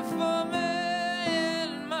Manophilia for me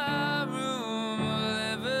in my room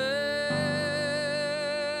living.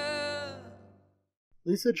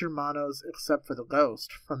 Lisa Germano's Except for the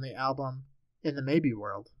Ghost from the album In the Maybe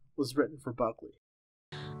World was written for Buckley.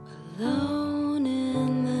 Alone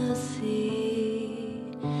in the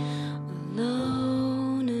sea,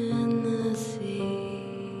 alone in the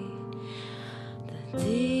sea, the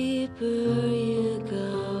deeper you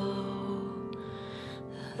go,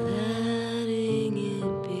 the letting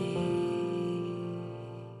it be.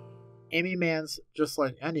 Amy Mann's Just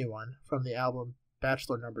Like Anyone from the album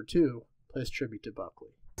Bachelor No. 2 plays tribute to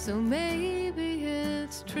Buckley. So maybe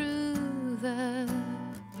it's true that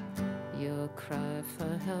your cry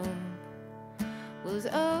for help was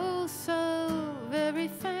oh so very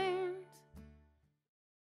faint.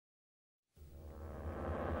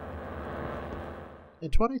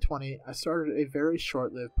 In 2020, I started a very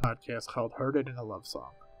short-lived podcast called Heard It in a Love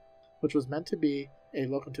Song, which was meant to be a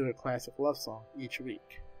look into a classic love song each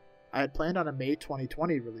week. I had planned on a May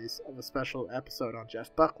 2020 release of a special episode on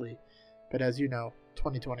Jeff Buckley, but as you know,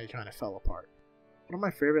 2020 kind of fell apart. One of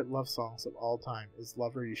my favorite love songs of all time is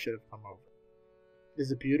Lover You Should Have Come Over. It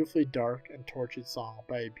is a beautifully dark and tortured song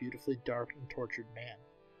by a beautifully dark and tortured man.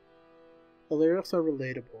 The lyrics are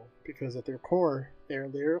relatable because at their core, they are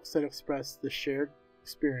lyrics that express the shared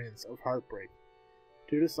experience of heartbreak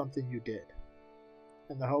due to something you did,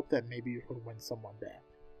 and the hope that maybe you could win someone back.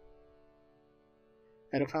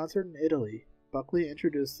 At a concert in Italy, Buckley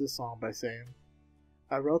introduced this song by saying,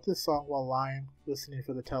 "I wrote this song while lying, listening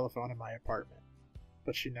for the telephone in my apartment,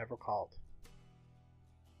 but she never called."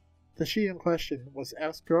 The she in question was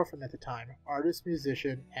ex-girlfriend at the time, artist,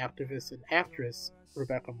 musician, activist, and actress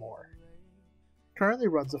Rebecca Moore. Currently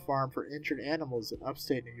runs a farm for injured animals in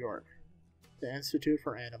upstate New York, the Institute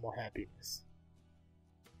for Animal Happiness.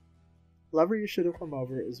 Lover You Should Have Come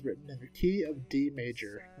Over is written in the key of D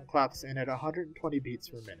major and clocks in at 120 beats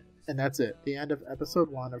per minute. And that's it, the end of episode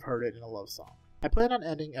 1 of Heard It in a Love Song. I plan on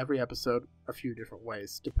ending every episode a few different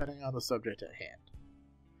ways, depending on the subject at hand.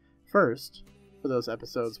 First, for those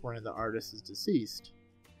episodes wherein the artist is deceased,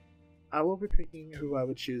 I will be picking who I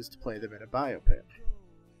would choose to play them in a biopic.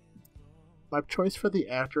 My choice for the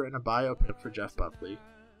actor in a biopic for Jeff Buckley,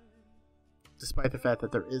 despite the fact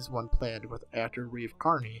that there is one planned with actor Reeve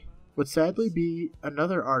Carney, would sadly be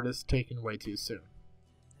another artist taken way too soon.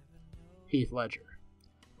 Heath Ledger,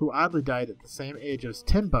 who oddly died at the same age as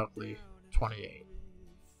Tim Buckley, 28.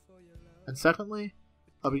 And secondly,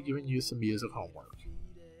 I'll be giving you some music homework.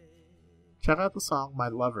 Check out the song My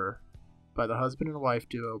Lover by the husband and wife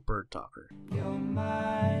duo Bird Talker. You're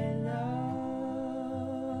my lover.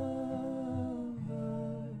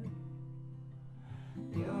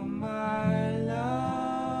 You're my lover.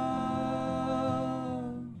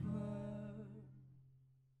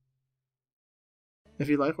 If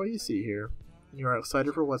you like what you see here, and you are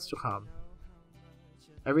excited for what's to come,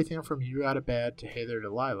 everything from You Got It Bad to Hey There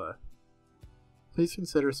Delilah, please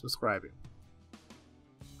consider subscribing.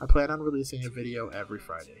 I plan on releasing a video every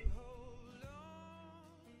Friday.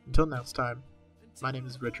 Until next time, my name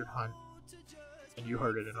is Richard Hunt, and you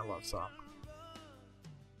heard it in a love song.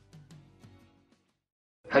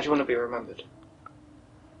 How'd you want to be remembered?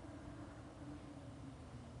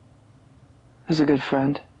 As a good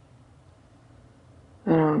friend.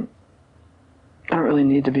 I don't really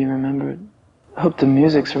need to be remembered. I hope the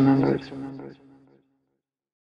music's remembered.